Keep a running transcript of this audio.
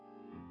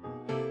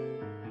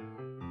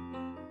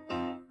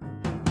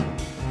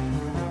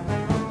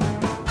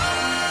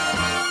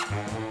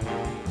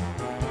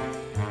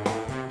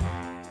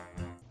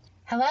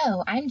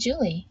Hello, I'm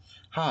Julie.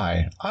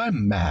 Hi,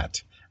 I'm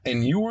Matt,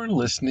 and you're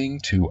listening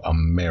to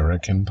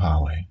American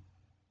Poly.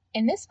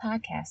 In this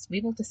podcast, we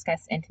will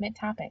discuss intimate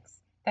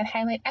topics that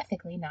highlight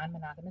ethically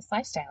non-monogamous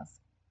lifestyles.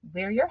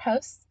 We're your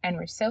hosts, and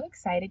we're so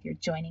excited you're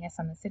joining us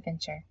on this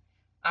adventure.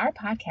 Our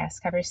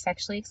podcast covers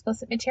sexually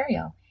explicit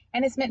material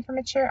and is meant for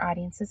mature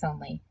audiences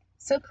only.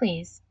 So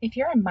please, if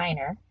you're a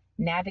minor,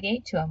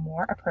 navigate to a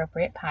more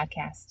appropriate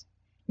podcast.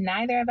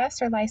 Neither of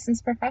us are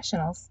licensed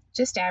professionals,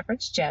 just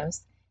average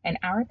Joes, and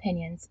our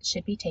opinions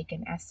should be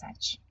taken as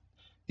such.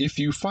 If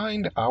you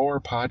find our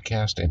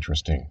podcast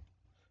interesting,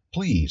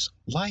 please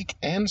like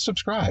and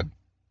subscribe.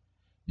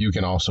 You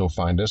can also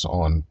find us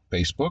on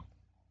Facebook,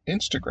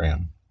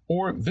 Instagram,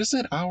 or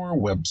visit our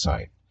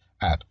website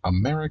at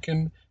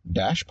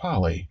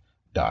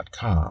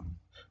american-poly.com,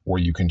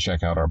 where you can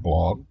check out our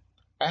blog,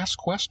 ask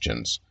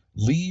questions,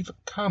 leave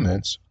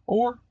comments,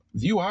 or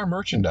view our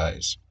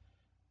merchandise.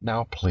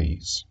 Now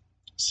please,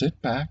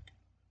 sit back,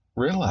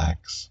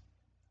 relax,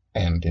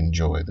 and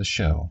enjoy the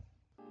show.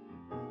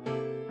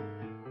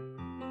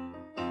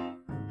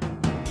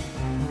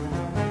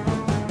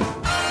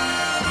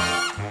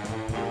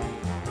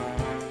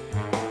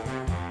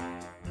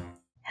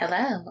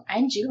 Hello,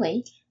 I'm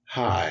Julie.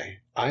 Hi,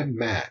 I'm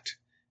Matt,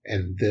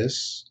 and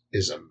this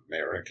is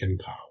American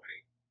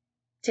Poly.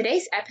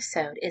 Today's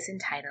episode is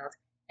entitled,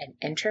 An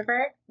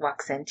Introvert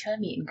Walks Into a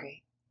Meet and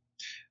Greet.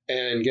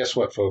 And guess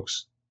what,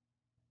 folks?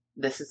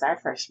 This is our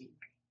first meet and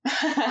greet.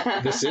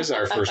 This is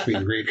our first meet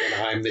and greet,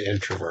 and I'm the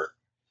introvert.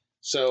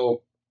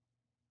 So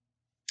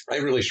I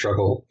really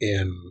struggle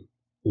in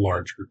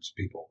large groups of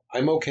people.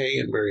 I'm okay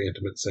in very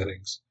intimate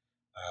settings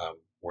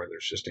where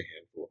there's just a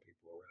handful of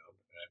people around.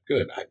 And I'm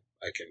good.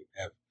 I can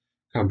have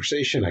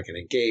conversation, I can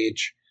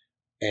engage,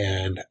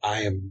 and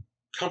I am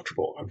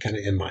comfortable. I'm kind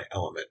of in my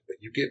element.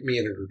 But you get me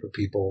in a group of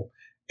people,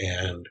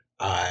 and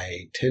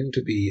I tend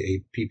to be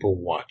a people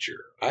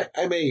watcher.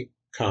 I may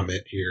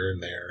comment here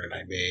and there, and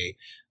I may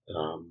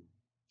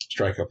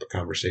strike up a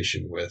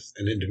conversation with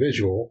an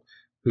individual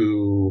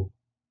who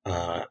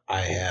I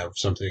have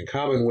something in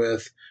common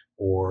with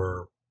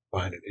or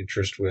find an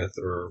interest with,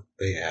 or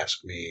they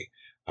ask me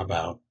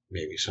about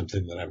maybe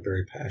something that I'm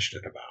very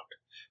passionate about.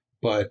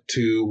 But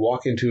to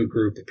walk into a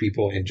group of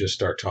people and just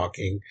start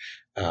talking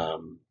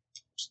and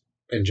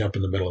jump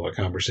in the middle of a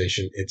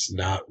conversation, it's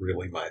not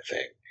really my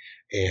thing.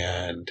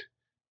 And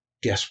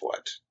guess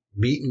what?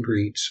 Meet and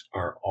greets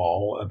are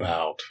all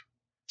about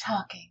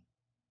talking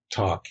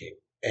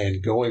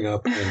and going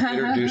up and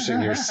introducing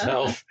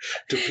yourself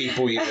to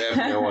people you have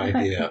no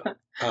idea.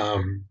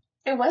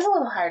 It was a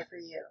little hard for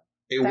you.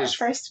 It was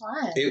first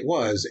one. It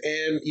was,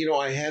 and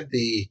I had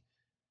the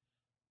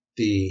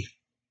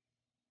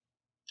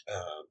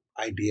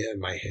idea in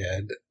my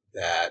head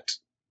that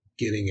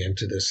getting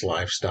into this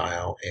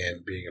lifestyle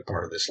and being a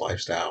part of this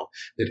lifestyle,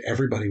 that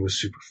everybody was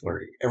super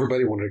flirty.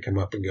 Everybody wanted to come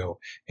up and go,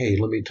 "Hey,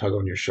 let me tug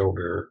on your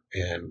shoulder,"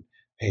 and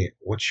 "Hey,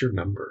 what's your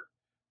number?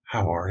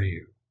 How are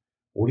you?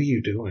 What are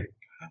you doing?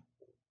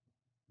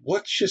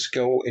 Let's just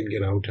go and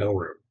get a hotel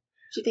room."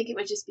 Do you think it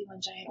would just be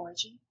one giant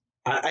orgy?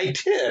 I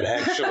did,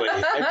 actually.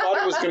 I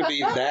thought it was going to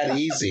be that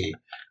easy.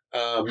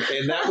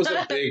 And that was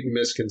a big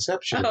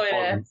misconception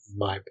on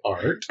my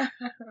part,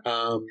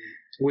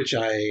 which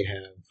I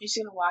have. You're just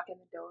going to walk in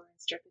the door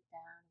and strip it down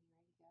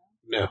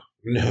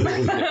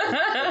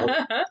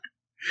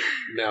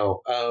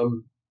No.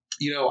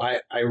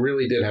 I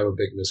really did have a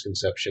big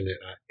misconception,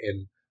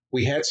 and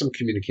we had some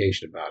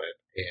communication about it,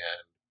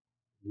 and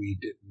we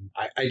didn't.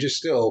 I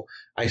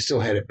still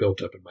had it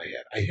built up in my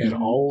head. I had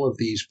all of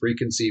these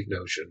preconceived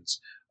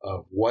notions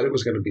of what it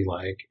was going to be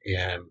like,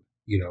 and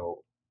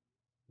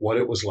what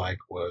it was like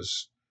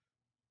was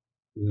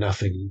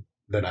nothing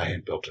that I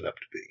had built it up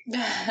to be.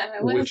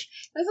 It was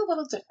a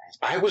little different.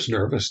 I was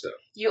nervous, though.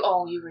 You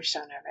were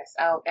so nervous.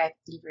 Oh, I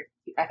thought you were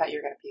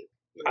going to puke.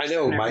 I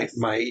know.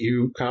 So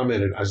you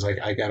commented. I was like,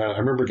 I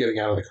remember getting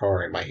out of the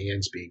car and my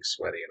hands being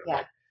sweaty, and I'm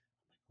like,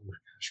 oh my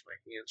gosh, my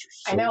hands are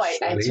so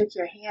sweaty. I took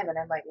your hand and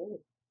I'm like,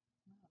 ooh,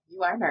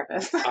 you are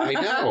nervous. I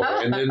know.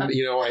 And then,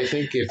 I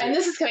think and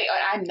this is coming,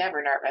 I'm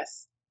never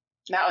nervous.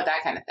 Not with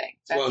that kind of thing.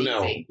 That's easy.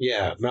 No.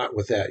 Yeah, not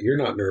with that. You're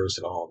not nervous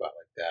at all about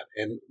like that.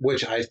 And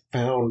which I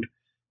found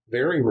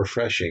very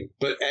refreshing.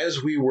 But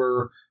as we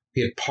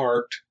had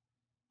parked,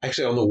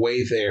 actually on the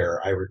way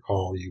there, I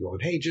recall you going,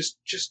 "Hey, just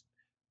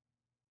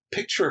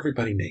picture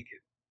everybody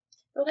naked."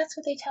 Well, that's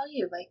what they tell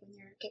you, like when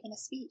you're giving a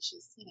speech,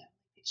 is,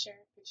 picture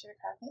a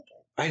crowd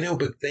naked. I know,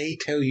 but they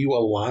tell you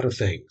a lot of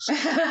things.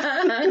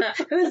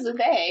 Who's the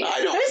they?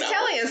 I don't Who's know.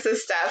 telling us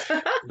this stuff?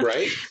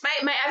 Right?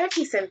 My other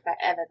piece of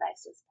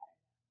advice was better.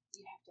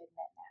 You have to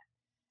admit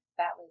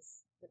that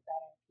was the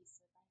better piece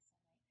of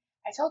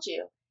advice. I told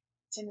you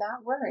to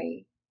not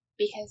worry,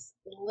 because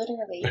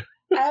literally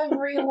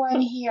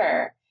everyone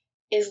here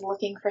is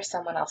looking for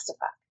someone else to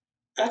fuck.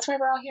 That's why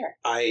we're all here.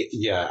 I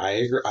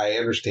agree. I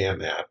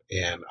understand that,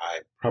 and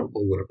I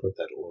probably would have put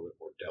that a little bit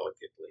more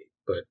delicately.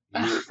 But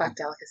fuck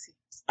delicacy.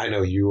 I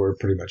know you were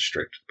pretty much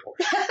straight to the point.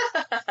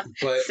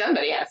 But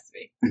somebody has to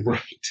be.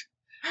 Right.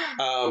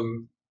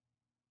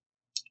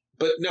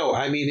 But no,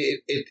 I mean,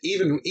 it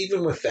even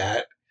with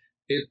that,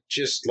 it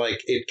just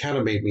like it kind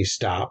of made me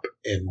stop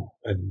and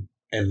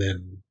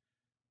then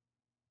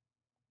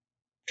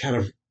kind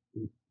of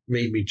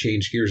made me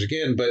change gears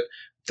again. But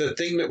the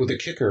thing that with the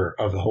kicker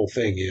of the whole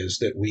thing is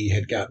that we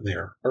had gotten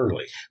there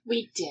early.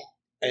 We did.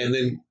 And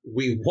then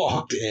we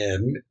walked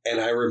in,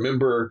 and I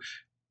remember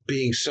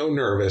being so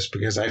nervous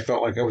because I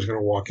felt like I was going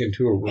to walk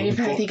into a room. And you're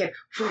probably thinking,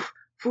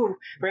 we're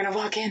going to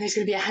walk in, there's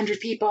going to be 100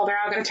 people, they're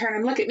all going to turn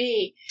and look at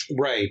me.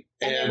 Right.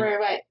 And there were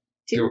what?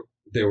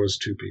 There was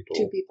 2 people.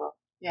 2 people.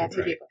 Yeah,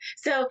 2 people.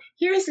 So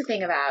here's the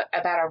thing about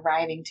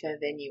arriving to a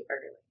venue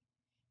early.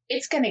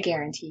 It's going to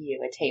guarantee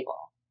you a table.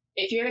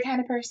 If you're the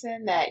kind of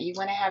person that you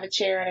want to have a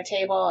chair and a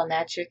table and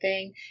that's your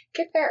thing,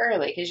 get there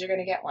early because you're going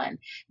to get one.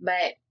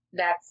 But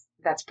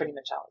that's pretty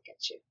much all it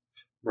gets you.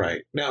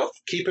 Right. Now,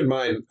 keep in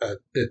mind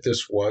that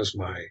this was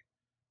my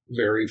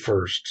very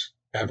first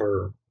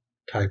ever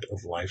type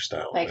of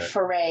lifestyle. Like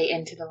foray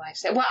into the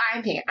lifestyle. Well,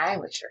 I'm thinking I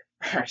was your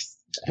first.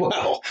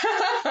 Well.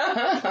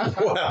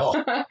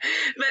 But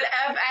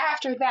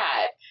after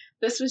that,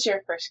 this was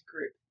your first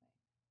group.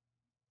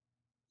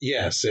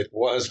 Yes, it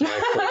was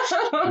my first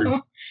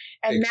group.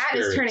 And experience. Matt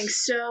is turning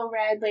so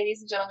red,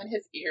 ladies and gentlemen.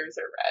 His ears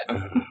are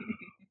red.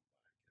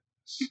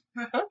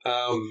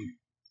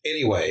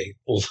 Anyway,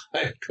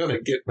 I'm going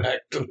to get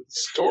back to the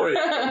story.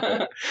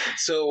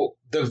 So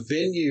the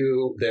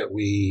venue that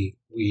we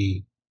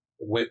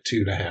went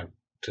to have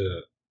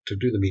to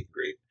do the meet and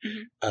greet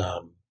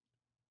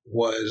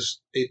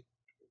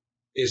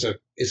is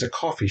a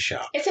coffee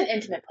shop. It's an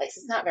intimate place.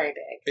 It's not very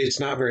big. It's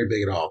not very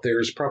big at all.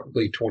 There's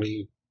probably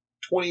 20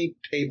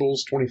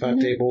 tables, 25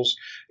 tables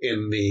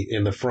in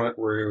the front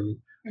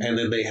room, and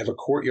then they have a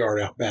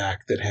courtyard out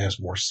back that has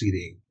more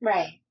seating.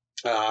 Right.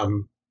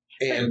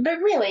 But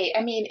really,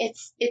 I mean,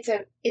 it's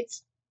a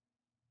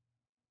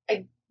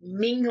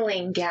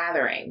mingling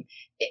gathering.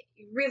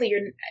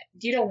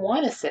 You don't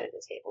want to sit at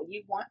the table.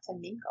 You want to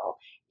mingle.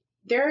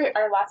 There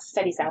are lots of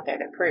studies out there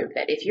that prove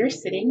that if you're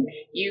sitting,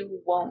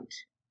 you won't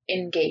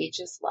engage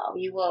as well.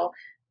 You will.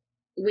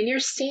 When you're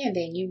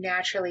standing, you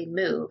naturally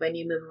move and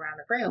you move around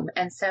the room.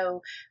 And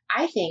so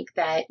I think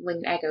that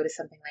when I go to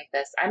something like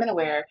this, I'm going to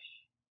wear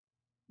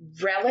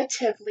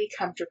relatively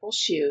comfortable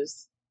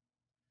shoes.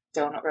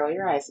 Don't roll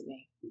your eyes at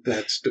me.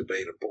 That's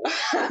debatable.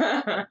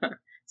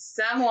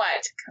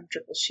 Somewhat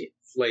comfortable shoes.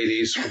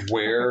 Ladies,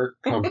 wear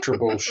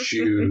comfortable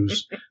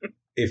shoes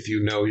if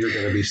you know you're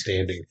going to be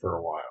standing for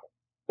a while.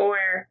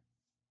 Or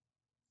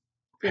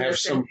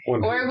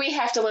we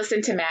have to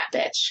listen to Matt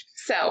bitch.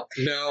 So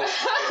no.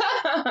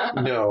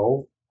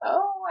 No.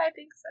 Oh, I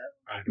think so.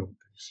 I don't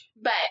think so.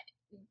 But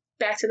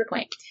back to the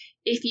point.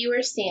 If you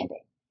are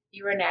standing,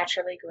 you are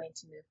naturally going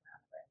to move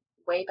around the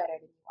room way better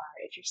than you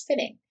are if you're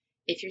sitting.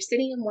 If you're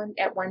sitting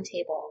at one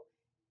table,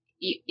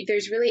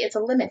 it's a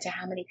limit to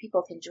how many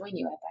people can join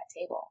you at that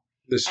table.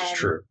 This is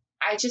true.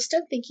 I just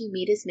don't think you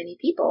meet as many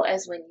people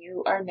as when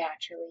you are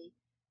naturally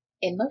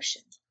in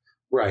motion.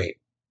 Right.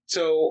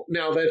 So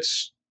now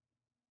that's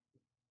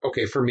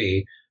okay for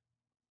me.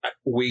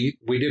 We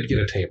did get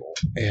a table,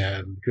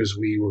 and because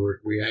we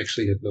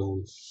actually had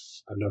known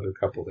another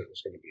couple that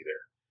was going to be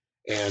there,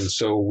 and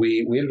so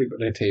we ended up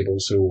getting a table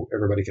so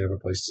everybody could have a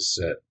place to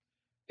sit.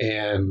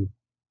 And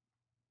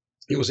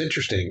it was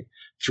interesting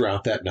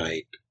throughout that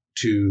night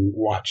to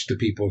watch the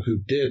people who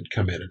did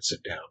come in and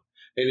sit down,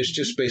 and it's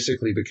just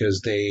basically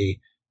because they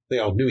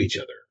all knew each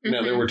other. Mm-hmm.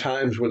 Now there were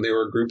times when there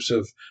were groups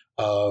of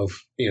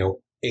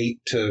 8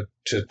 to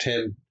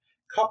 10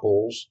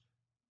 couples.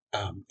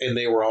 And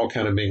they were all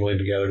kind of mingling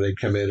together. They'd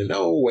come in and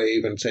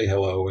wave and say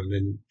hello and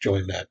then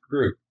join that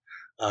group,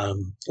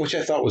 which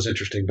I thought was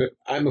interesting. But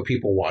I'm a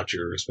people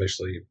watcher,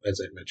 especially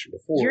as I mentioned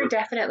before. You're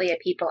definitely a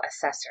people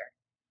assessor.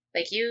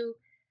 Like you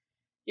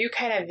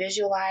kind of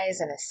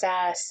visualize and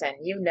assess and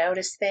you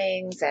notice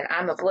things, and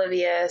I'm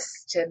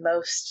oblivious to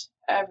most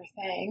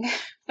everything.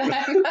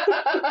 Matt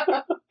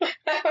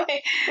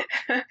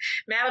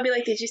will be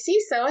like, "Did you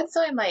see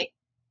so-and-so?" I'm like,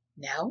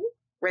 "No,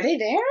 were they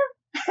there?"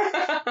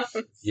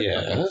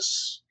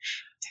 Yes.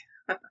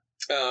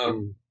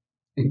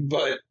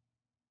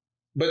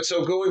 But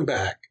so going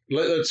back,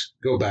 let's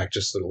go back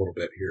just a little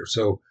bit here.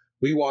 So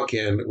we walk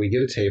in, we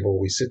get a table,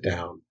 we sit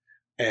down,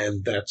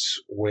 and that's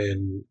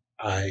when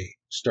I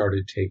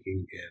started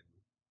taking in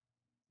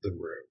the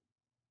room.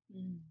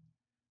 Mm.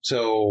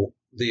 So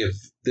the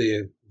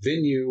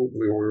venue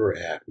where we were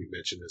at, we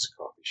mentioned is a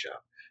coffee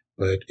shop,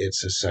 but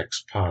it's a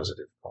sex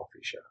positive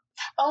coffee shop.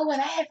 Oh, and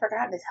I had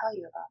forgotten to tell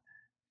you about that.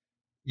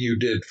 You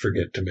did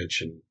forget to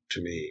mention to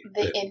me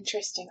the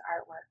interesting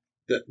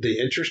artwork. The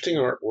interesting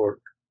artwork,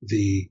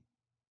 the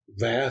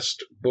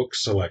vast book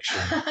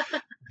selection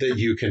that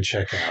you can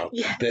check out.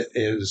 Yes. That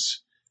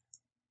is,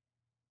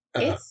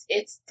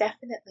 it's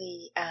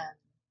definitely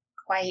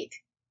quite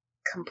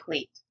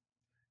complete.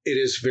 It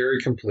is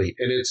very complete,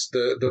 and it's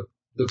the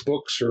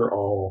books are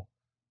all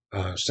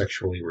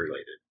sexually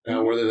related.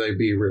 Now, whether they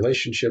be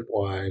relationship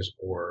wise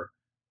or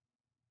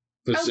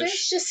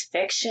there's just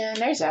fiction.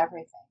 There's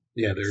everything.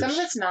 Yeah, some of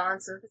it's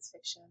non, some of it's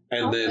fiction.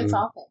 And then it's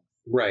all things.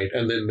 Right,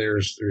 and then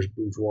there's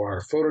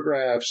boudoir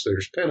photographs,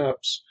 there's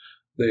pinups,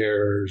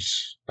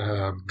 there's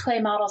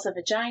Clay models of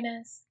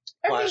vaginas.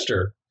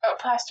 plaster. Oh,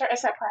 plaster.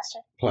 Is that plaster?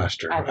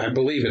 Plaster. I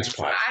believe it's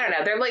plaster. I don't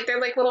know. They're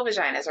like little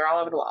vaginas. They're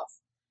all over the walls.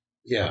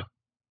 Yeah,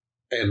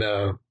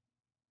 and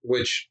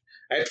which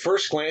at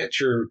first glance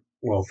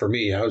for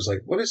me, I was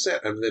like, what is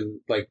that? And then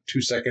like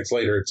 2 seconds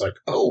later, it's like,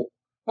 oh.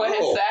 What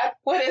is that?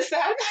 What is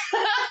that?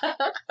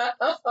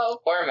 Oh,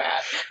 poor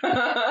Matt.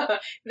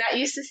 Not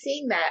used to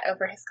seeing that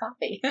over his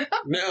coffee.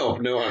 No,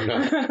 I'm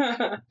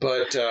not.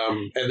 But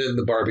and then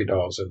the Barbie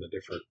dolls in the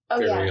different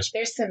various.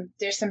 Yeah,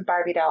 there's some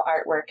Barbie doll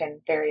artwork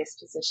in various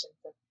positions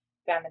of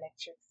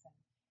dominatrix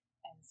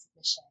and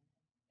submission.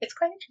 It's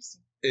quite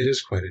interesting. It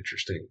is quite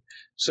interesting.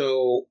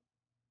 So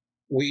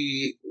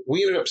we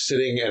ended up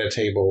sitting at a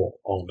table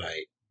all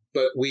night,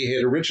 but we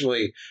had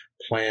originally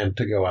planned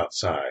to go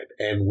outside,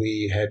 and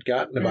we had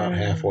gotten about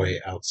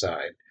halfway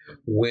outside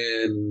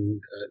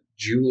when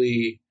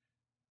Julie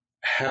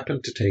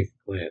happened to take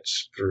a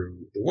glance through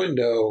the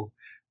window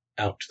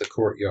out to the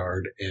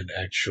courtyard and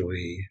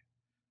actually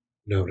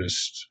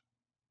noticed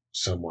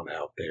someone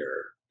out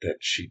there that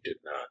she did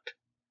not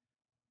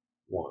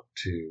want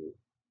to.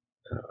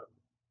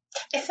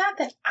 It's not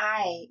that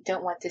I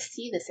don't want to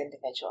see this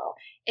individual.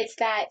 It's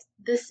that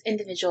this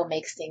individual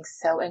makes things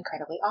so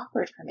incredibly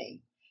awkward for me.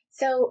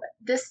 So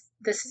this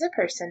is a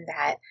person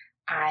that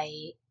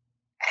I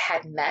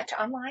had met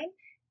online.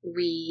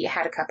 We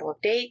had a couple of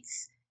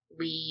dates.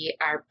 We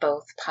are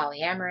both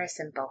polyamorous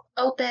and both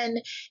open.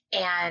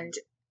 And,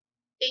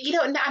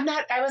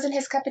 I wasn't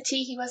his cup of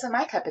tea. He wasn't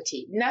my cup of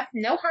tea.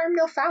 No harm,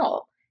 no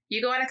foul.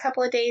 You go on a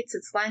couple of dates.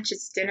 It's lunch,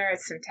 it's dinner,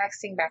 it's some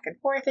texting back and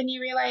forth. And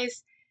you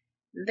realize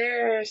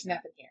there's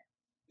nothing here.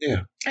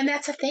 Yeah. And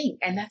that's a thing.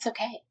 And that's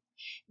okay.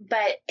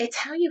 But it's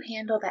how you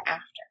handle the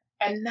after.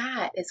 And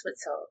that's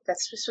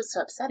just what's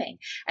so upsetting.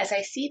 As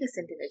I see this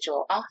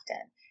individual often,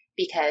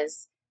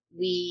 because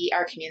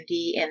our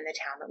community in the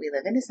town that we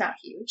live in is not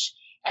huge.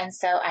 And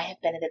so I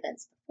have been at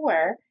events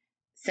before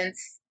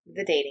since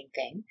the dating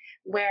thing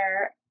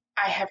where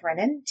I have run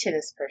into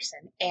this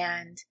person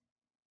and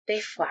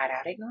they flat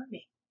out ignore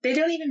me. They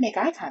don't even make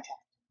eye contact.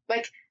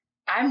 Like,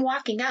 I'm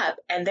walking up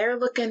and they're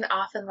looking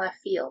off in left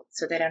field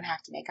so they don't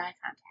have to make eye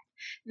contact.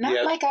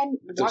 Not like I'm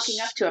walking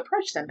up to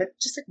approach them, but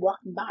just like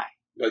walking by.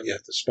 But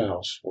yet the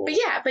spouse will.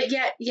 But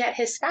yet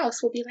his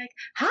spouse will be like,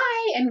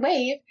 hi, and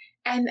wave.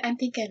 And I'm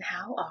thinking,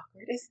 how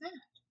awkward is that?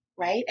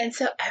 Right? And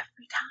so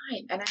every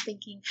time, and I'm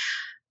thinking,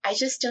 I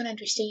just don't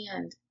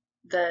understand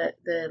the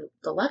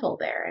level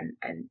there.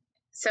 And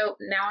so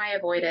now I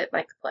avoid it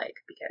like the plague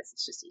because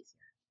it's just easier.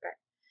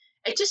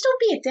 But just don't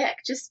be a dick.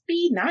 Just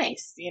be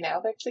nice.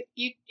 That's like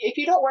if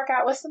you don't work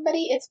out with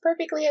somebody, it's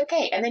perfectly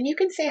okay. And then you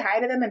can say hi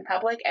to them in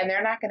public and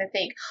they're not going to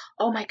think,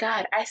 oh my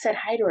God, I said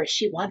hi to her.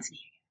 She wants me.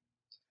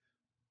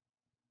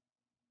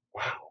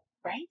 Wow.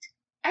 Right?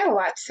 I have a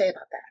lot to say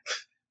about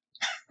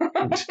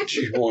that. Did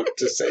you want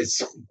to say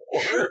some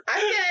more?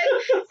 I'm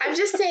good. I'm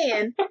just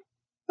saying,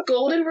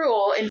 golden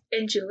rule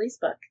in Julie's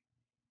book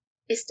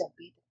is don't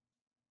be a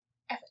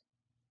dick. Ever.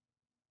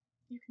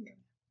 You can go.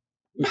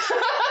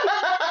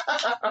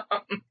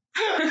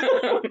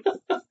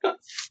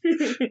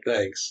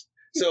 Thanks.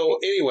 So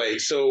anyway,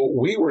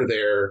 we were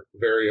there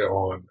early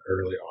on in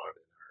our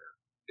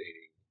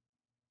dating.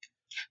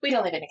 We'd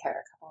only been together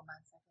a couple of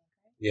months, I think,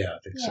 right? Yeah, I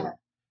think so. Yeah.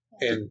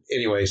 And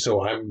anyway,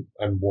 so I'm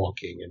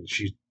walking and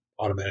she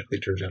automatically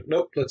turns out,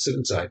 nope, let's sit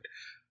inside.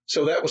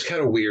 So that was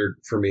kind of weird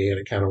for me, and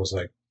it kind of was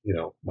like,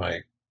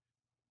 my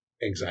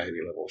anxiety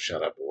level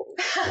shot up a little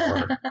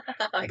more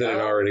than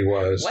it already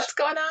was. What's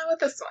going on with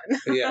this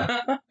one?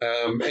 Yeah.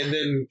 And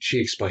then she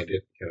explained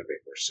it, kind of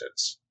made more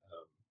sense.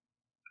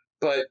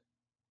 But,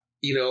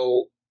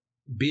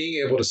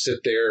 being able to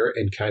sit there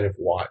and kind of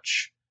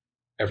watch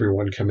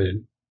everyone come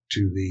in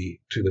to the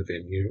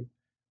venue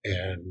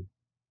and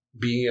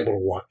being able to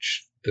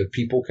watch the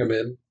people come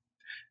in,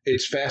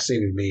 it's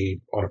fascinating to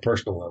me on a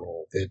personal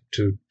level that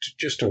to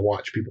just to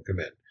watch people come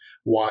in,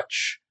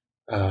 watch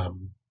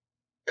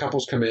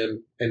couples come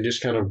in and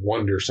just kind of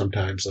wonder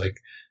sometimes, like,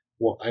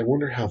 well, I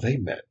wonder how they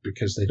met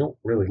because they don't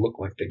really look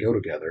like they go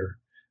together.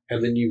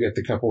 And then you get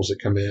the couples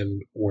that come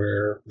in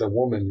where the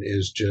woman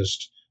is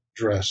just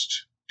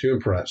dressed to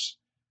impress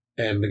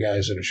and the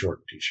guy's in a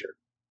short t-shirt.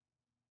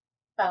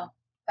 Well,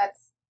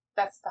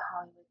 that's the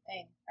Hollywood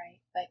thing,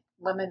 right? Like,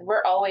 women,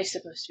 we're always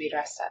supposed to be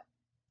dressed up.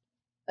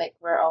 Like,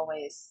 we're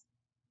always,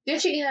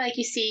 don't you, like,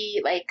 you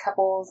see, like,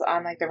 couples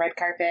on, like, the red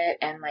carpet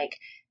and, like,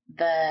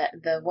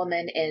 the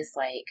woman is,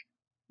 like,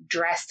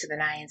 dressed to the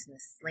nines in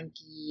this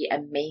slinky,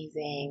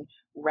 amazing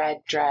red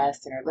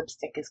dress, and her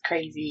lipstick is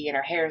crazy, and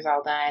her hair's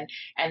all done,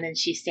 and then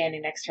she's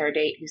standing next to her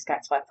date who's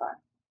got sweats on.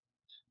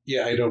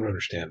 Yeah, I don't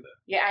understand that.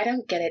 Yeah, I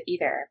don't get it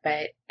either,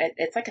 but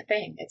it's like a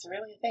thing. It's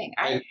really a thing.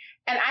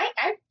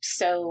 I'm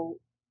so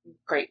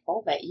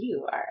grateful that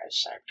you are a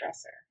sharp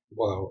dresser.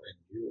 Well, and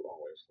you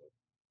always look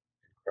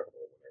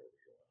incredible whenever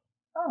you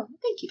are. Oh,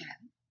 thank you,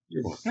 darling.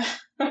 You're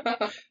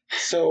welcome.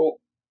 So,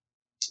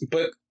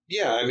 but,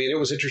 yeah, I mean, it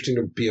was interesting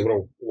to be able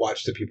to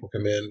watch the people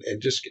come in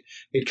and just,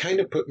 it kind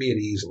of put me at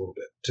ease a little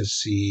bit to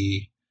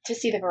see,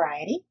 the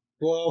variety.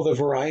 well, the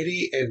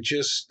variety and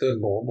just the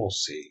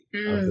normalcy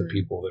of the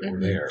people that were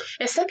there.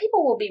 And some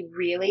people will be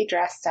really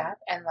dressed up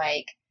and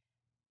like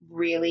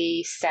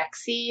really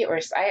sexy, or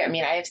I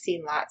have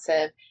seen lots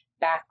of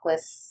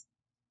backless,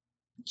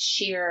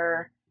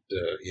 sheer,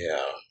 Yeah.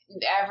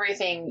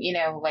 everything,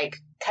 like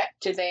cut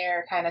to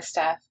there kind of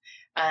stuff,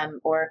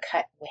 or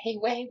cut way,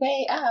 way,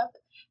 way up,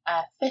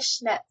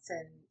 fishnets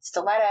and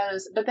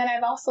stilettos. But then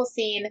I've also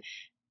seen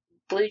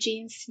blue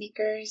jeans,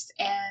 sneakers,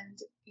 and,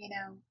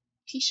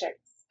 t-shirts.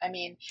 I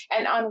mean,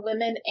 and on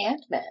women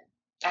and men,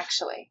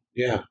 actually.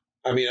 Yeah.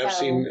 I mean, I've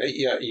seen,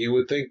 you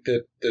would think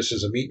that this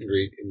is a meet and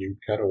greet and you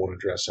kind of want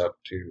to dress up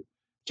to.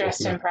 Dress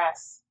to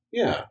impress.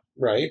 Yeah,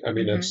 right. I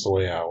mean, that's the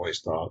way I always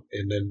thought.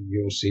 And then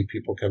you'll see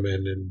people come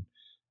in and,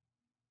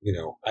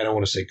 I don't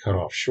want to say cut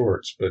off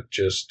shorts, but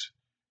just.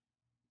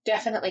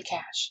 Definitely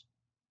cash.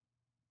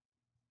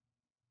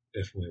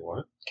 Definitely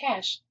what?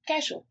 Cash.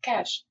 Casual.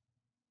 Cash.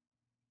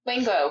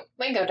 Lingo,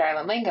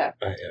 darling, lingo.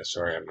 Yeah,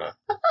 sorry, I'm not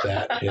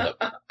that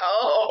hip.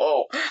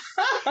 Oh.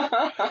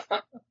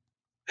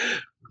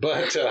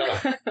 But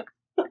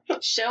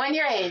showing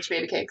your age,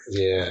 baby cakes.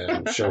 Yeah,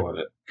 I'm showing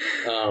it.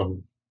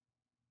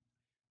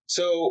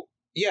 So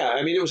yeah,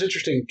 I mean, it was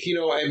interesting.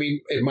 I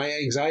mean, and my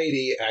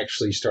anxiety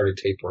actually started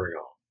tapering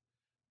off,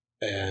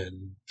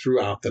 and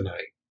throughout the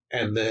night,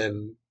 and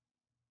then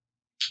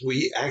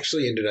we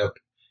actually ended up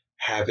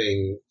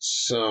having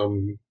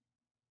some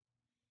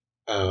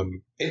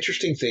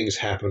interesting things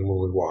happen when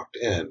we walked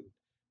in,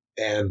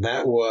 and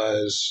that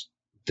was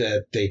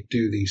that they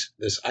do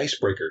this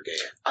icebreaker game.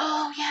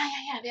 Oh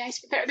yeah, the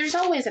icebreaker. There's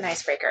always an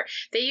icebreaker.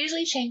 They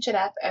usually change it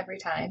up every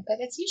time, but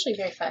it's usually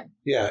very fun.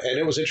 Yeah, and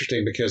it was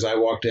interesting because I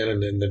walked in,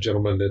 and then the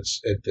gentleman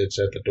that's at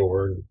the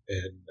door,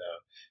 and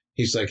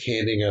he's like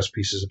handing us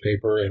pieces of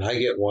paper, and I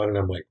get one, and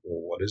I'm like,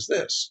 well, what is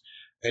this?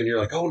 And you're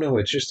like, oh no,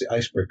 it's just the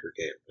icebreaker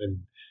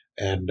game,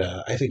 and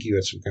I think you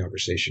had some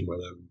conversation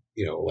with him,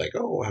 like,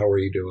 oh, how are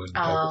you doing?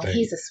 Oh,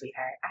 he's a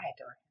sweetheart. I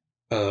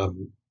adore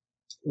him.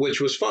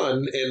 Which was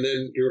fun. And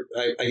then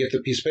I get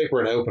the piece of paper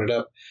and I open it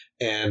up,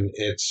 and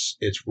it's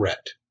red.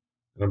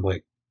 And I'm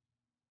like,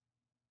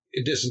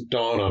 it doesn't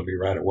dawn on me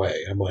right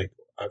away. I'm like,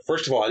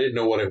 first of all, I didn't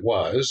know what it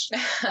was.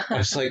 I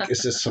was like,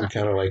 is this some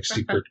kind of like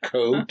secret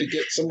code to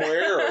get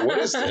somewhere, or what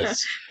is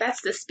this?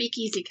 That's the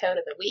speakeasy code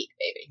of the week,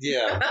 baby.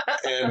 Yeah.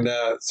 And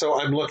so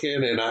I'm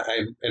looking, and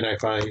I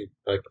find,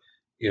 like,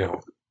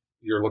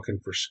 you're looking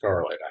for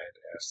Scarlet. I had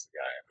to ask the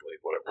guy, I believe,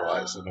 what it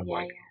was, and I'm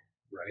like,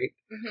 right?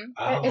 Mm-hmm.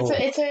 Oh.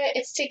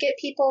 It's to get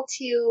people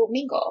to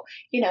mingle,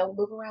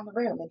 move around the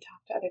room and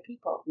talk to other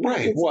people.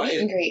 Right. It's meet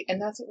and greet,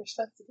 and that's what we're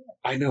supposed to do.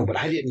 I know, but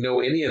I didn't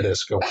know any of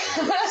this going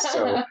on.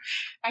 So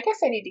I guess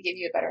I need to give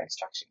you a better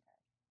instruction.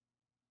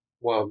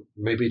 Well,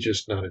 maybe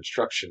just not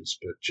instructions,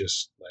 but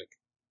just like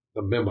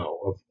the memo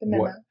of the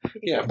memo. What.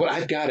 Yeah, but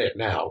I've got it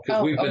now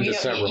because we've been to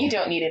several. You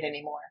don't need it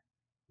anymore.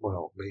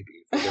 Well,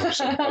 maybe if there was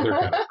some other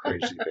kind of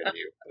crazy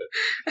venue,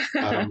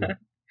 but.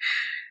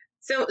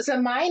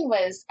 So mine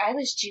was, I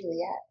was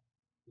Juliet.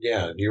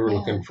 Yeah, and you were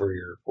looking for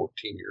your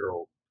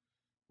 14-year-old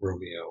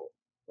Romeo.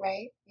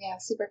 Right? Yeah,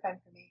 super fun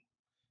for me.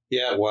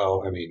 Yeah,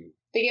 well, I mean...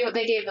 They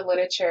gave the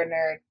literature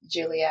nerd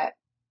Juliet.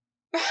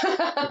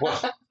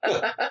 Well,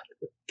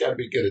 gotta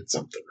be good at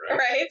something, right?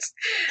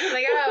 Right?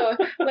 Like, oh,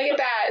 look at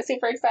that.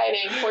 Super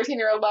exciting.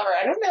 14-year-old lover.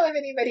 I don't know if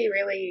anybody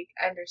really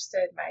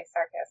understood my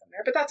sarcasm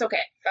there, but that's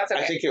okay.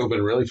 I think it would have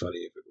been really funny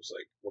if it was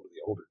like one of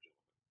the older gentlemen.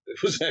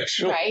 It was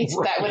actually right.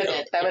 Romeo.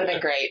 That would have been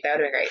great.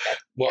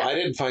 Well, I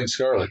didn't find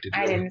Scarlet. Did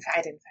you? I didn't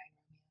find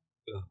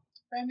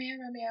Romeo.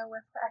 Romeo,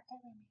 we're correct.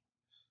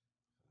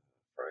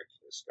 Frank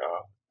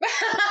Scott.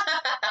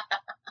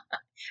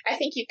 I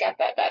think you got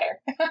that better.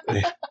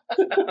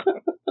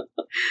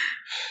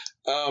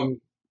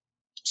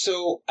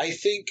 So I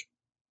think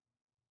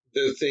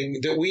the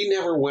thing that we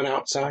never went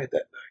outside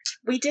that night.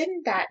 We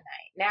didn't that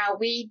night. Now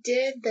we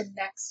did the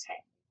next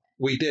time.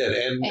 We did,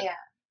 and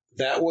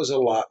that was a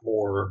lot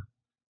more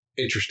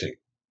interesting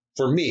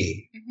for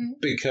me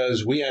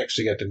because we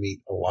actually got to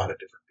meet a lot of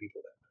different people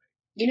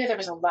that night. There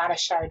was a lot of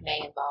Chardonnay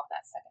involved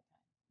that second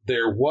time.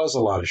 There was a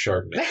lot of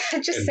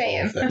Chardonnay just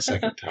saying that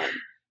second time.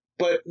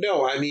 But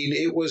no, I mean,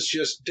 it was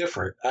just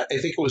different. I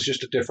think it was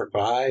just a different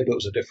vibe. It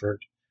was a different,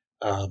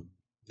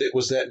 it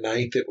was that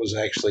night that was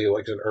actually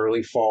like an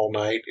early fall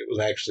night. It was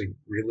actually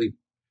really,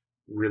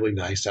 really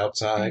nice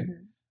outside.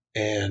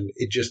 And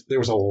there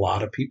was a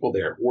lot of people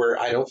there where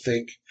I don't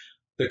think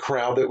the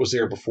crowd that was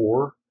there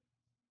before,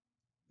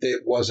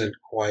 it wasn't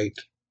quite.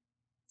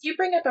 You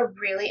bring up a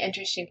really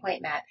interesting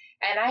point, Matt,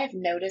 and I have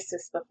noticed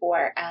this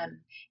before.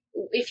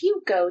 If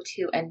you go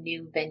to a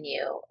new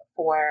venue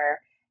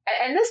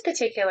and this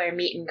particular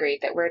meet and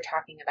greet that we're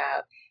talking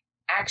about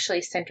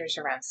actually centers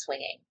around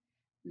swinging.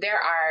 There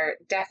are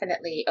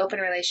definitely open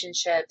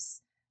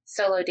relationships,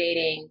 solo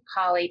dating,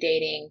 poly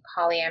dating,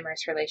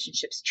 polyamorous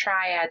relationships,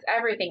 triads,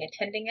 everything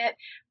attending it.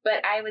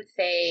 But I would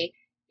say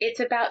it's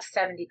about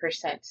 70%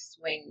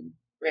 swing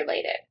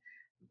related.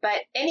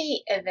 But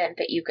any event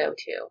that you go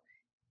to,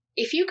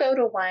 if you go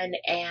to one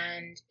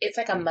and it's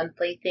like a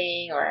monthly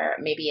thing or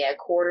maybe a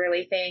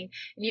quarterly thing,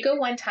 and you go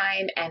one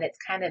time and it's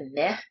kind of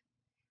meh,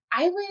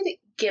 I would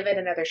give it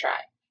another try,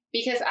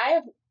 because I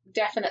have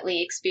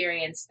definitely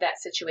experienced that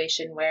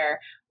situation where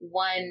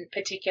one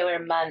particular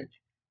month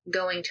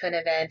going to an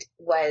event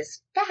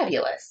was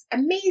fabulous,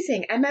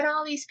 amazing. I met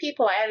all these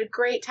people. I had a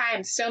great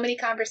time, so many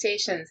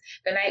conversations.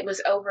 The night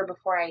was over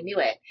before I knew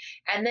it.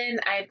 And then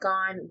I've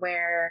gone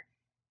where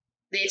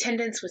the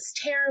attendance was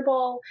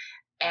terrible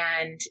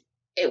and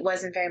it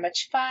wasn't very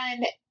much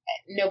fun.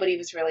 Nobody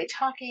was really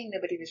talking.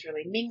 Nobody was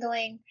really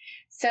mingling.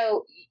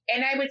 So,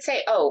 and I would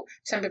say, oh,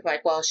 some people are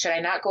like, well, should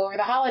I not go over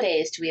the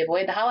holidays? Do we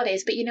avoid the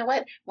holidays? But you know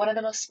what? One of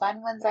the most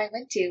fun ones I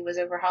went to was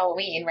over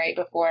Halloween, right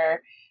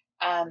before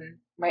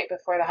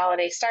the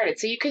holidays started.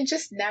 So you can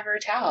just never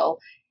tell.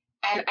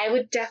 And I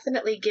would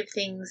definitely give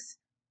things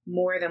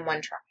more than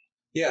one try.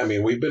 Yeah, I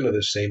mean, we've been to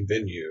the same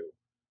venue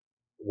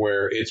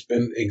where it's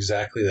been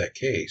exactly that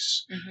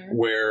case,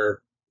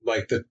 where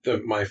like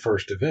my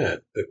first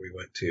event that we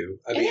went to,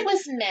 I mean, it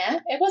was meh.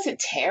 It wasn't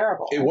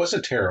terrible. It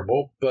wasn't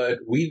terrible, but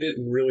we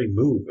didn't really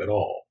move at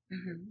all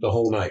the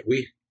whole night.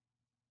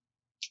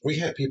 We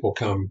had people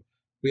come.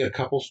 We had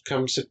couples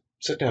come sit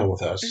down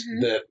with us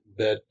that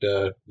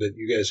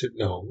you guys had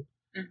known,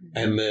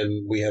 and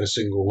then we had a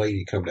single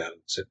lady come down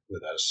and sit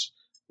with us,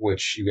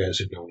 which you guys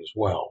had known as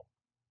well.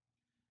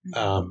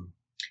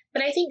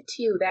 But I think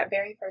too, that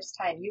very first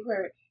time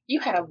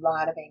you had a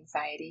lot of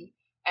anxiety,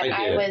 and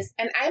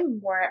I'm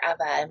more of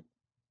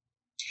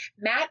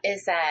Matt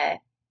is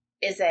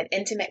an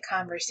intimate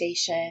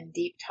conversation,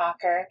 deep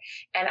talker,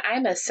 and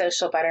I'm a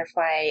social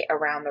butterfly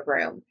around the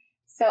room.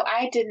 So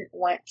I didn't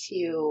want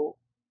to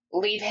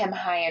leave him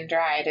high and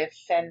dry to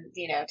fend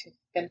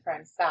for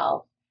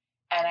himself.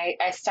 And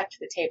I stuck to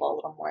the table a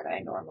little more than I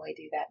normally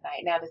do that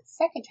night. Now, the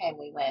second time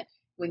we went,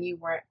 when you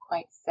weren't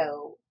quite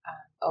so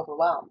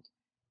overwhelmed,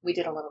 we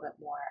did a little bit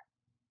more.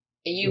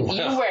 You were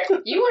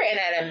in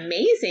an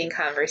amazing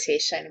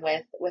conversation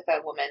with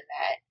a woman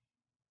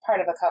that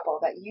part of a couple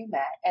that you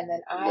met, and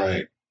then I.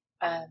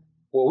 Right.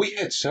 Well, we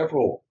had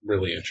several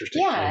really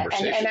interesting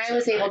conversations. and I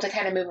was able to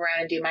kind of move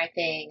around and do my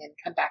thing and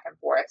come back and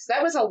forth. So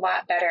that was a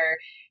lot better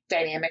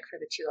dynamic for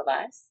the two of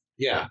us.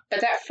 Yeah.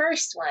 But that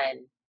first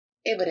one,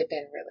 it would have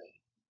been really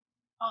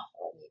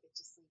awful of me to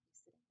just leave you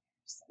sitting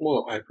there. So.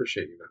 Well, I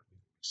appreciate you not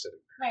sitting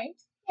there. Right.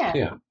 Yeah.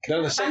 Yeah.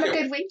 Now, I'm a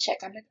good wing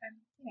chick.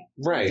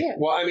 Right.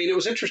 Well, I mean, it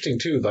was interesting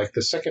too. Like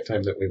the second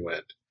time that we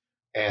went,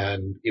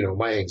 and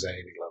my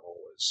anxiety level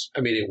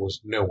it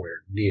was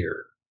nowhere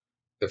near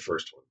the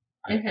first one.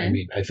 I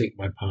mean, I think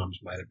my palms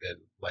might have been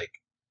like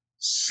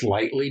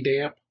slightly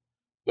damp,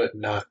 but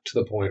not to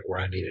the point where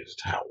I needed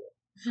a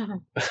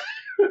towel.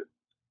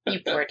 You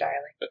poor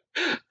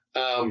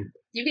darling.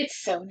 You get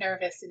so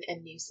nervous in a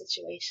new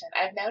situation.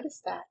 I've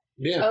noticed that.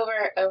 Yeah.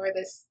 Over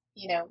this,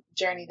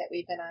 journey that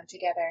we've been on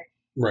together.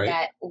 Right.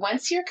 That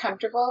once you're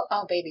comfortable,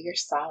 oh baby, you're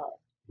solid.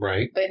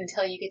 Right. But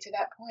until you get to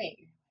that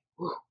point,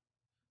 whew,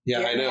 yeah,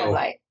 I know.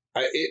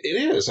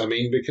 It is. I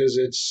mean, because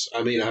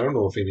I don't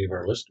know if any of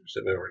our listeners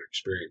have ever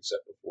experienced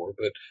that before,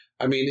 but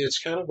I mean, it's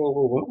kind of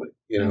overwhelming.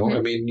 I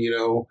mean,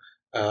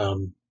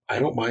 I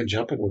don't mind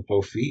jumping with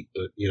both feet,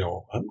 but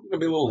I'm going to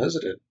be a little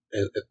hesitant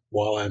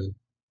while I'm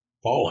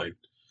falling.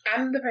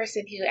 I'm the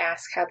person who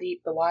asks how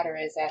deep the water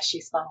is as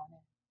she's falling.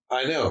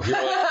 I know. You're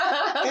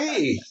like,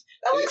 hey,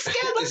 that looks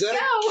good. Let's is that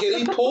go. a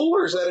kiddie pool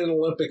or is that an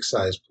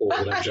Olympic-sized pool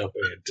that I'm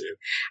jumping into?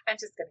 I'm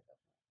just going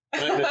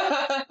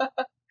to go.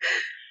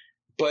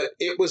 But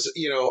it was,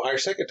 our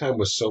second time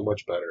was so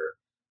much better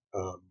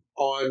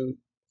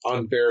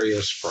on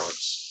various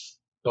fronts.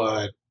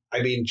 But,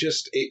 I mean,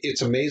 just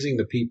it's amazing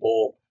the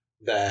people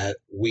that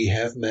we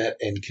have met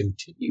and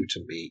continue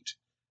to meet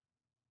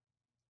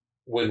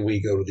when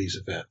we go to these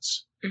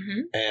events.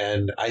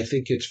 And I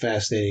think it's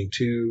fascinating,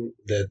 too,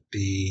 that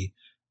the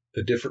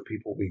different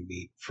people we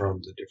meet from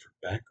the different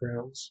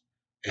backgrounds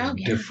and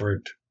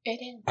different... It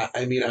is.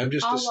 I mean, I'm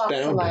just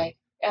astounded.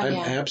 I'm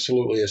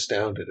absolutely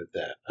astounded at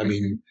that. I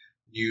mean,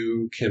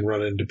 you can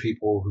run into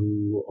people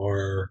who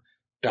are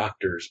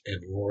doctors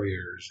and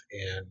lawyers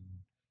and...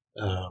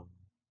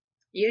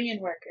 union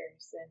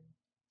workers and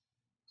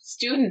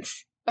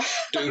students.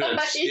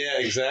 Students, yeah,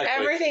 exactly.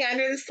 Everything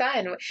under the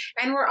sun.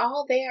 And we're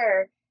all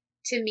there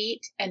to meet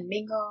and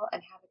mingle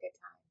and have a good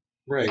time.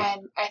 Right.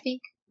 And I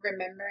think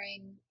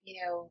remembering,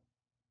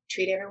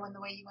 treat everyone the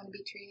way you want to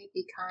be treated,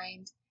 be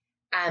kind.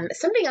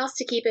 Something else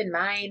to keep in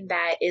mind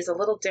that is a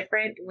little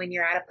different when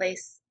you're at a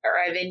place or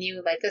a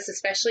venue like this,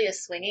 especially a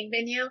swinging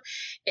venue,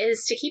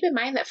 is to keep in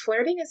mind that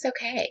flirting is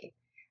okay.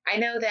 I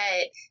know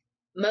that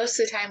most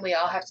of the time we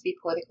all have to be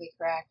politically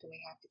correct and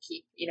we have to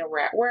keep, we're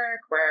at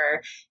work,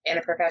 we're in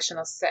a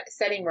professional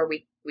setting where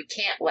we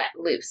can't let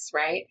loose,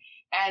 right?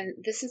 And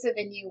this is a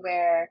venue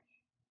where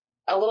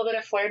a little bit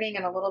of flirting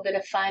and a little bit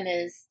of fun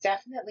is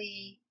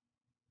definitely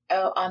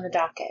on the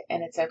docket,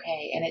 and it's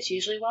okay, and it's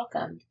usually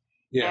welcomed.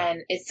 Yeah.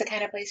 And it's the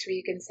kind of place where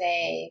you can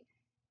say,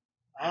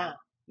 wow,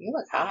 you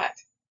look hot.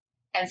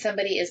 And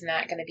somebody is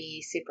not going to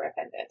be super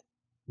offended.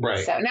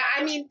 Right. So, now,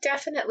 I mean,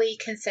 definitely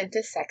consent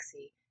is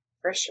sexy,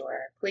 for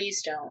sure.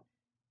 Please don't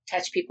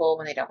touch people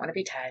when they don't want to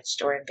be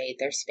touched or invade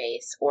their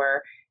space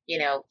or,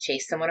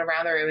 chase someone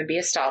around the room and be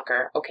a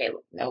stalker. Okay,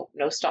 no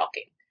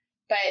stalking.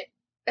 But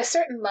a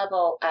certain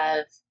level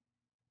of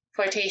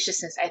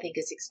flirtatiousness, I think,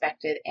 is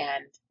expected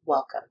and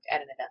welcomed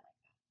at an event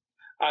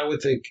like I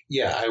would think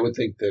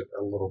that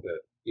a little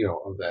bit,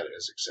 of that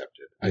is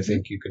accepted. Mm-hmm. I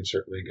think you can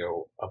certainly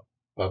go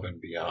above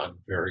and beyond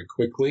very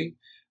quickly.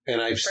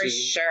 And For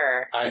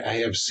sure. I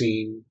have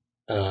seen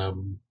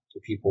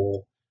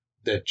people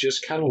that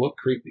just kind of look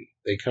creepy.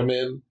 They come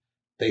in,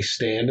 they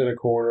stand in a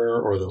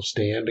corner, or they'll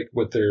stand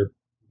with their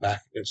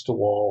back against the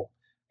wall,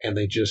 and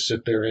they just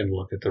sit there and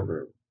look at the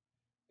room.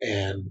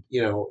 And,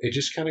 it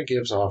just kind of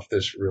gives off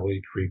this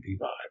really creepy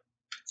vibe.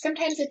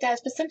 Sometimes it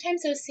does, but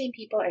sometimes those same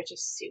people are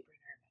just super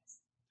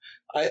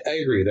nervous. I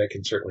agree. That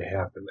can certainly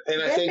happen. And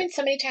there have been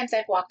so many times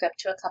I've walked up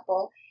to a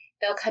couple,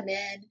 they'll come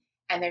in,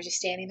 and they're just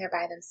standing there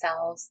by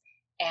themselves,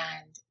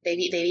 and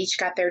they've each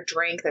got their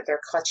drink that they're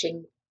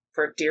clutching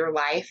for dear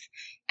life.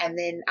 And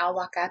then I'll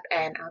walk up,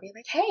 and I'll be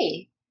like,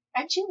 hey,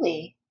 I'm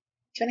Julie.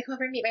 Do you want to come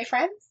over and meet my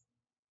friends?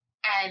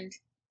 And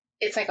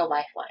it's like a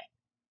lifeline.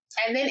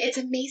 And then it's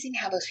amazing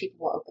how those people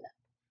will open up.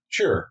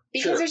 Sure.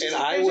 And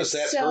I was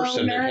that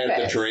person that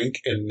had the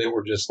drink, and they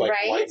were just like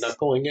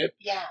white-knuckling it.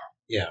 Yeah.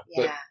 Yeah.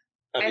 But,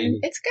 I mean,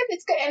 it's good.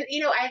 It's good. And,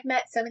 I've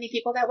met so many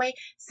people that way.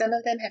 Some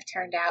of them have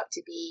turned out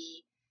to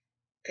be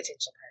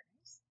potential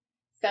partners.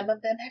 Some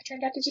of them have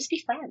turned out to just be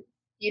friends.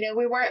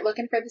 We weren't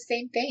looking for the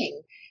same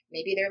thing.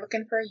 Maybe they're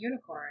looking for a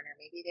unicorn, or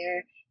maybe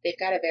they've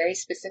got a very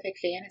specific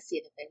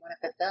fantasy that they want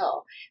to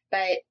fulfill.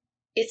 But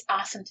it's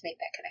awesome to make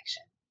that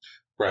connection.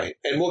 Right.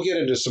 And we'll get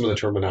into some of the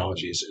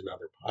terminologies in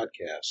other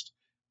podcasts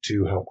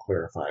to help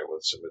clarify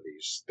with some of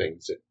these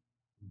things that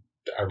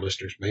our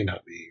listeners may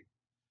not be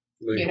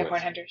familiar Unicorn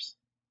with. hunters.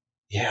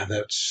 Yeah,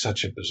 that's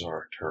such a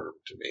bizarre term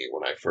to me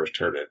when I first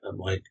heard it. I'm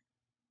like...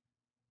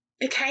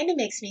 It kind of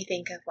makes me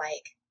think of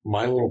like...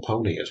 My Little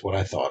Pony is what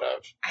I thought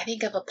of. I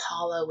think of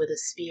Apollo with a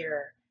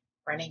spear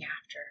running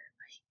after,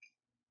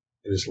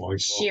 in his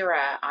loincloth.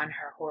 Shira on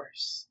her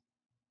horse.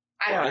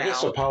 I don't know. I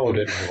guess Apollo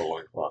didn't have a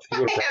loincloth. He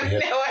would have I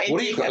have no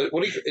idea.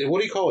 What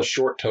do you call a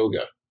short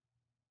toga?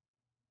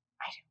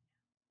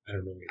 I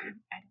don't know either.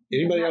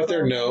 Anybody out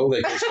there know?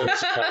 They can send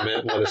us a comment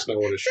and let us know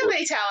what a short...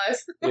 Somebody tell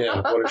us. Yeah,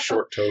 what a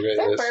short toga is.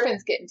 That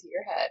bourbon's getting to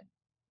your head.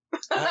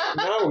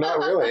 No, not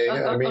really.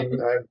 I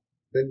mean, I've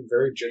been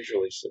very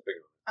gingerly sipping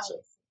on it.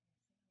 So.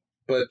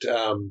 But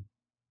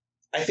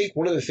I think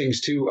one of the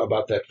things, too,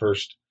 about that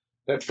first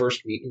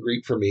meet and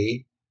greet for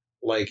me,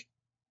 like,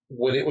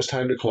 when it was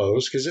time to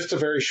close, because it's a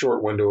very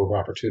short window of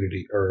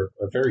opportunity, or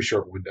a very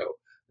short window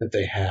that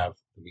they have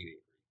the meeting.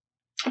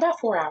 About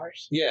 4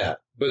 hours. Yeah.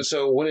 But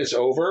so when it's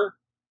over,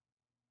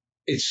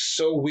 it's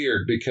so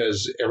weird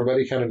because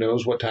everybody kind of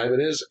knows what time it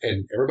is,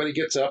 and everybody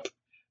gets up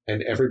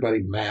and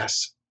everybody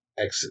mass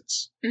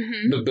exits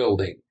the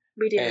building.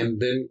 We do. And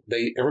then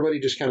everybody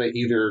just kind of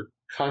either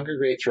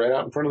congregates right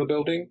out in front of the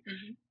building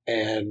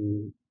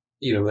and,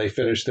 they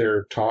finish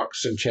their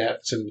talks and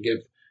chats and give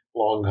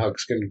long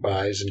hugs and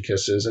goodbyes and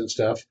kisses and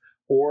stuff,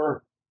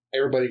 or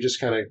everybody just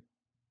kind of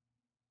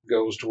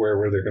goes to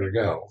wherever they're going to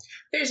go.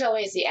 There's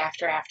always the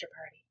after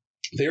party.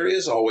 There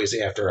is always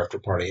the after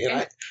party.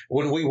 And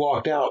when we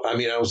walked out, I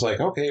was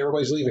like, okay,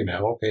 everybody's leaving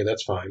now. Okay,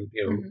 that's fine.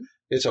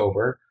 It's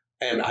over.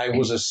 And I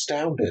was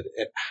astounded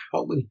at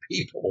how many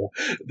people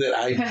that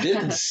I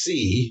didn't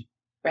see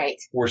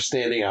were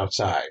standing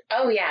outside.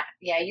 Oh, yeah.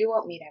 Yeah, you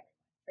won't meet everyone,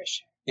 for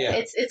sure. Yeah.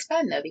 It's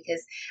fun, though,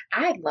 because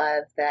I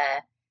love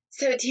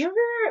So do you remember,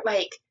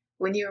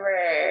 when you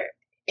were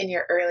in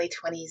your early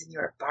 20s and you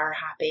were bar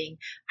hopping?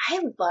 I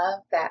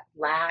love that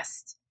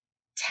last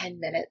 10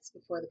 minutes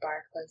before the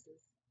bar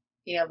closes,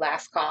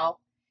 last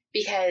call,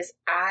 because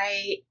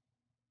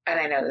and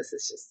I know this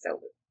is just so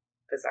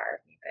bizarre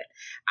of me, but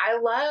I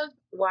love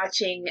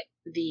watching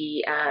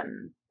the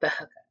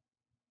hookup.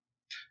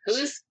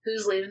 Who's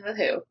leaving with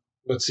who?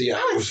 But see,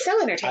 it's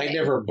so entertaining. I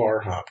never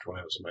bar hopped when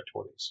I was in my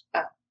 20s.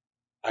 Oh.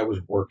 I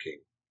was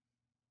working.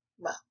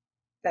 Well,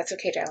 that's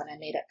okay, darling. I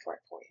made up for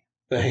it for you.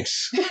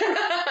 Thanks.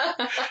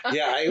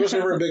 Yeah, I was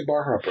never a big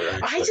bar hopper,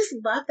 actually. I just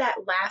love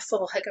that last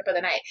little hookup of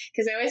the night,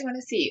 because I always want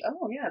to see,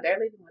 oh, yeah, they're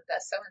leaving with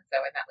us, so-and-so,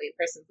 and that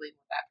person's leaving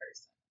with that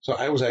person. So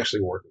I was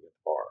actually working at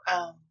the bar.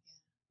 Oh,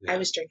 yeah. I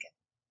was drinking.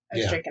 I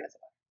was drinking at the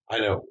bar.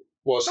 I know.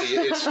 Well, see,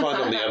 it's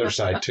fun on the other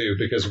side, too,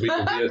 because we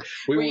can be...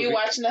 Were you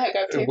watching the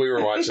hookup, too? We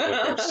were watching the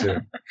hookups, too.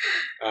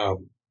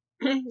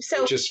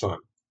 So which is fun.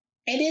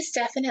 It is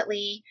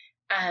definitely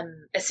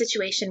a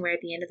situation where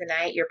at the end of the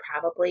night, you're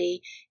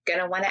probably going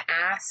to want to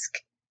ask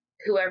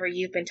whoever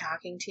you've been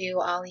talking to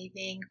all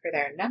evening for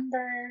their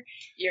number.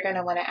 You're going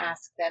to want to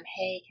ask them,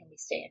 hey, can we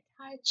stay in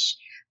touch?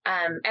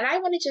 And I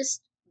want to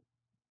just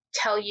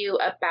tell you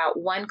about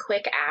one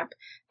quick app.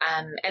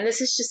 And this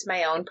is just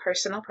my own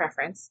personal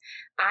preference.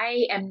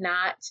 I am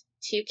not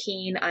too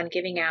keen on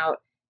giving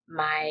out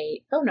my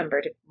phone number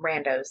to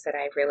randos that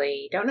I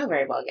really don't know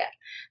very well yet.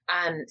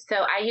 So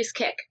I use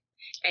Kik.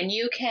 And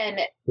you can...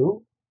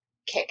 Who?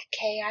 Kik.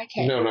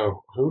 K-I-K.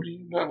 No. Who do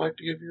you not like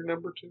to give your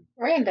number to?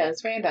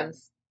 Randoms.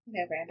 You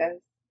know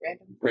randos.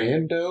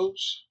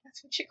 Randos?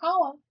 That's what you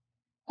call them.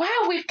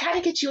 Wow, we've got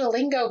to get you a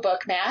lingo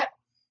book, Matt.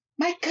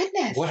 My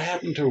goodness. What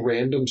happened to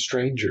random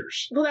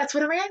strangers? Well, that's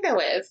what a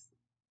rando is.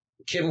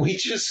 Can we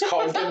just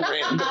call them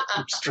random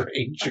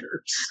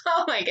strangers?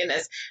 Oh, my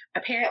goodness.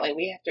 Apparently,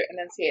 we have to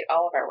enunciate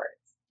all of our words.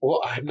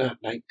 Well, I'm not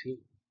 19.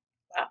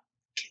 Wow.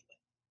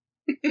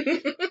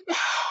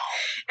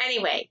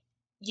 Anyway,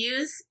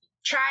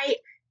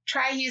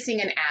 try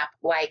using an app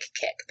like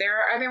Kik. There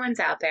are other ones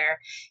out there.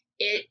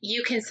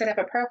 You can set up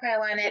a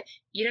profile on it.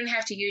 You don't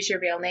have to use your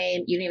real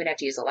name. You don't even have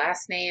to use a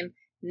last name.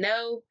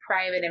 No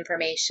private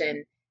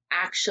information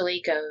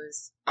actually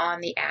goes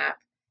on the app.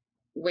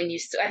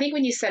 I think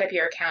when you set up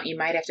your account, you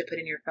might have to put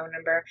in your phone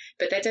number,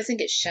 but that doesn't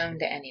get shown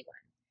to anyone.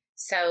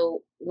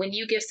 So when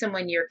you give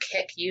someone your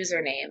Kik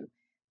username,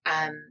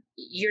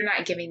 you're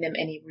not giving them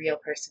any real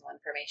personal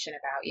information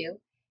about you.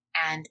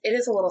 And it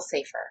is a little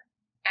safer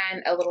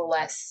and a little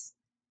less,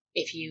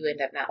 if you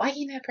end up not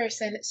liking that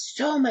person, it's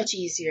so much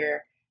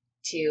easier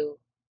to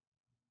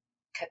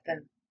cut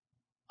them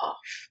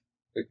off.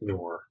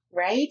 Ignore.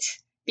 Right?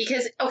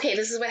 Because, okay,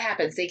 this is what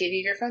happens. They give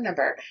you your phone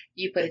number.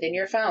 You put it in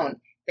your phone.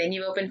 Then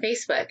you open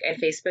Facebook,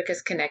 and Facebook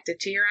is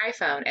connected to your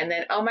iPhone. And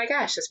then, oh my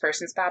gosh, this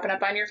person's popping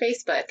up on your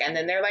Facebook. And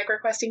then they're like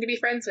requesting to be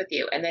friends with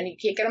you. And then you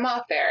can't get them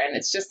off there. And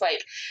it's just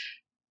like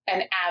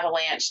an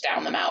avalanche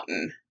down the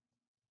mountain.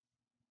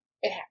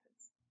 It happens.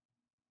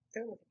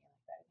 They're looking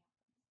at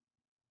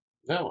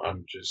that. No,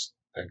 I'm just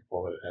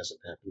thankful that it hasn't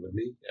happened to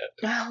me yet.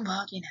 Well,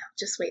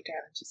 just wait,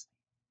 darling, just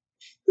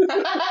wait.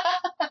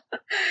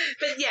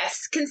 But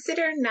yes,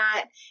 consider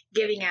not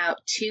giving out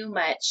too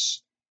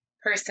much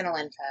personal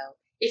info.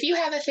 If you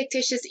have a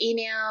fictitious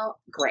email,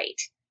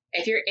 great.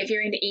 If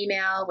you're into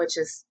email, which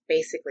is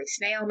basically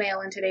snail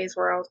mail in today's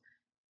world,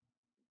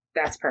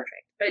 that's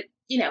perfect. But,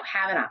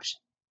 have an option.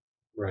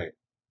 Right.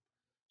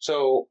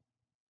 So,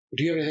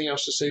 do you have anything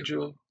else to say,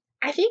 Julie?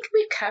 I think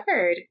we've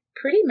covered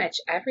pretty much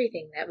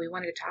everything that we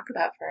wanted to talk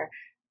about for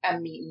a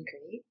meet and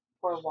greet,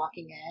 for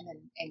walking in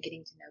and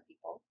getting to know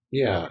people.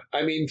 Yeah.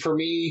 I mean, for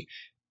me,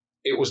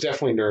 it was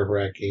definitely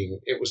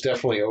nerve-wracking. It was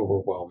definitely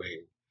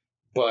overwhelming.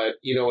 But,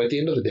 at the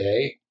end of the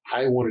day,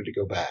 I wanted to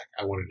go back.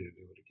 I wanted to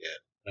do it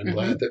again. I'm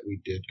glad that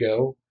we did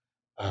go.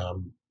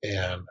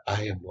 And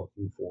I am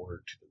looking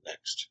forward to the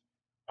next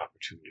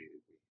opportunity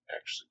that we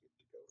actually get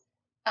to go.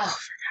 Oh, for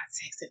God's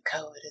sakes, if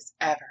COVID is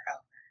ever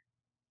over.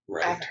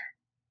 Right. Ever.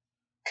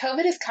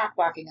 COVID is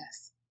cock-blocking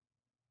us.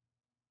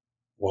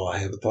 Well, I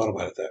haven't thought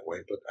about it that way,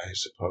 but I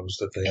suppose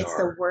that they are. It's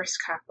the worst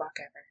cock-block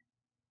ever.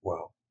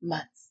 Well.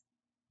 Months.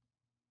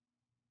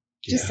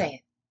 Just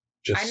saying.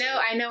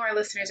 I know our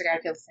listeners are going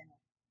to feel the same way.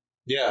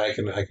 Yeah, I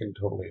can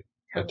totally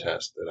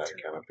attest that I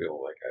kind of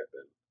feel like I've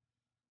been.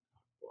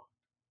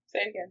 Say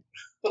it again.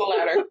 A little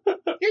louder.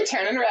 You're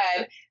turning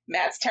red.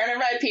 Matt's turning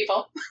red,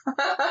 people.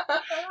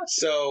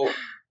 So,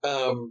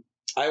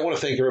 I want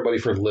to thank everybody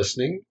for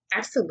listening.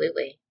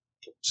 Absolutely.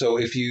 So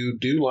if you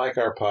do like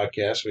our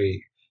podcast,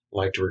 we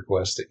like to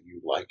request that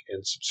you like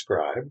and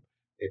subscribe.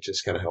 It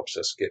just kind of helps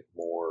us get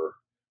more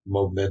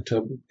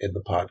momentum in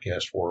the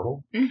podcast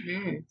world.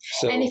 Mm-hmm.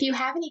 So, and if you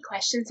have any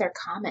questions or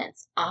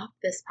comments off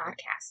this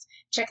podcast,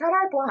 check out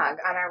our blog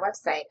on our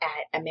website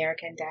at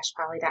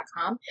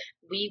american-poly.com.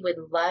 We would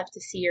love to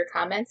see your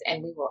comments,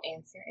 and we will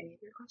answer any of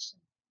your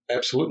questions.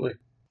 Absolutely.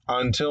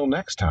 Until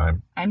next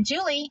time. I'm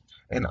Julie.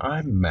 And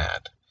I'm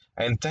Matt.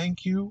 And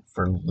thank you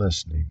for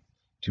listening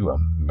to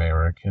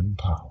American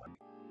Poly.